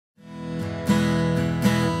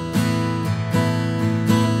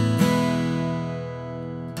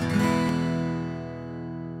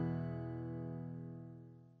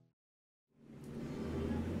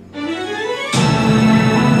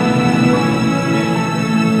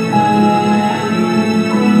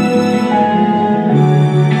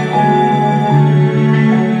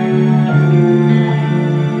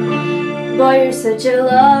such a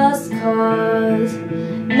lost cause.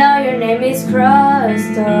 Now your name is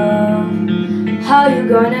Costa. How you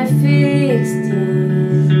gonna fix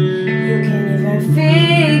this? You can't even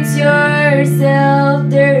fix yourself.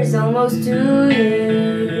 There's almost 2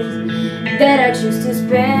 years that I choose to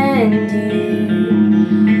spend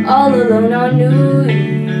you all alone on New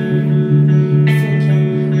Year,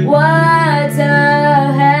 thinking, what the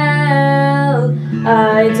hell?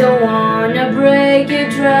 I don't wanna break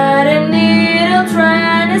you, try to needle,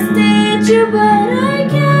 trying to stitch you, but I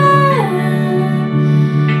can't,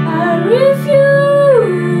 I refuse.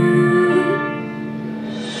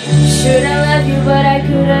 Should've left you, but I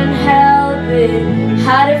couldn't help it.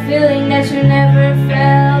 Had a feeling that you never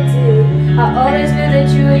felt it. I always knew that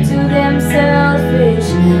you were too damn selfish.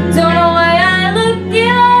 Don't know why I looked the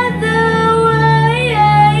other way.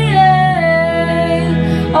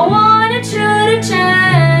 I wanted you to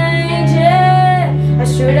change it. I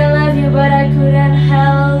should've loved you, but I couldn't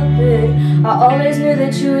help it. I always knew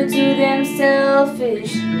that you were too damn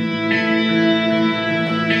selfish.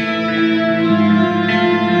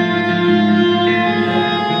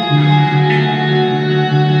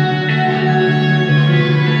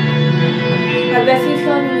 I bet you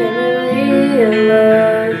call me in real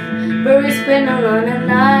love, but we spend alone at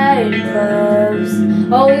nightclubs.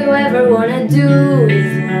 All you ever wanna do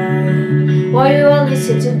is lie. Why you always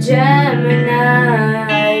such a Gemini?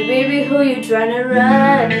 Baby, who you tryna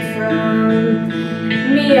run from?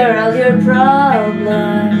 Me or all your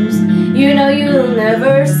problems? You know you'll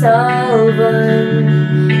never solve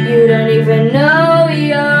them. You don't even know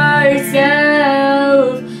yourself.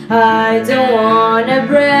 I don't wanna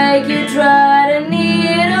break you, try to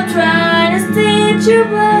needle, trying to stitch you,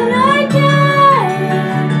 but I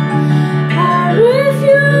can't, I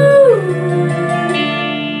refuse.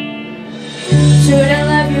 Should've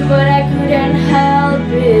loved you, but I couldn't help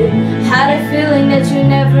it. Had a feeling that you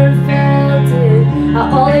never felt it. I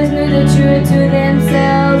always knew that you were too damn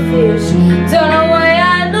selfish. Don't know why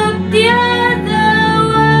I looked the other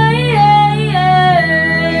way.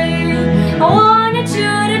 I wanted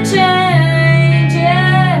you to change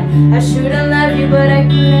it. I should've loved you, but I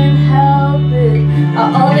couldn't help it. I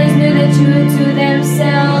always knew that you were too damn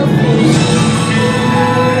selfish.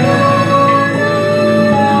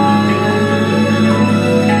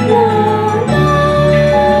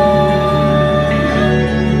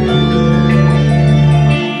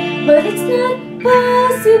 But it's not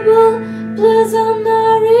possible, plus I'm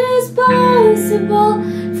not responsible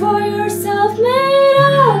for your self-made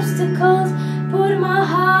obstacles. Put my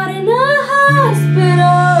heart in a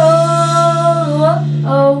hospital.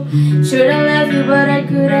 Should've left you, but I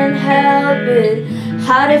couldn't help it.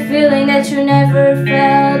 Had a feeling that you never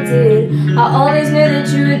felt it. I always knew that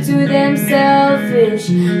you were too damn selfish.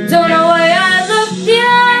 Don't know why I looked the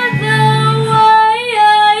other way.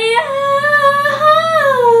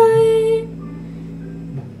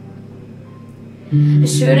 I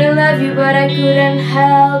should've loved you, but I couldn't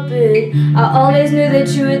help it. I always knew that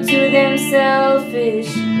you were too damn selfish.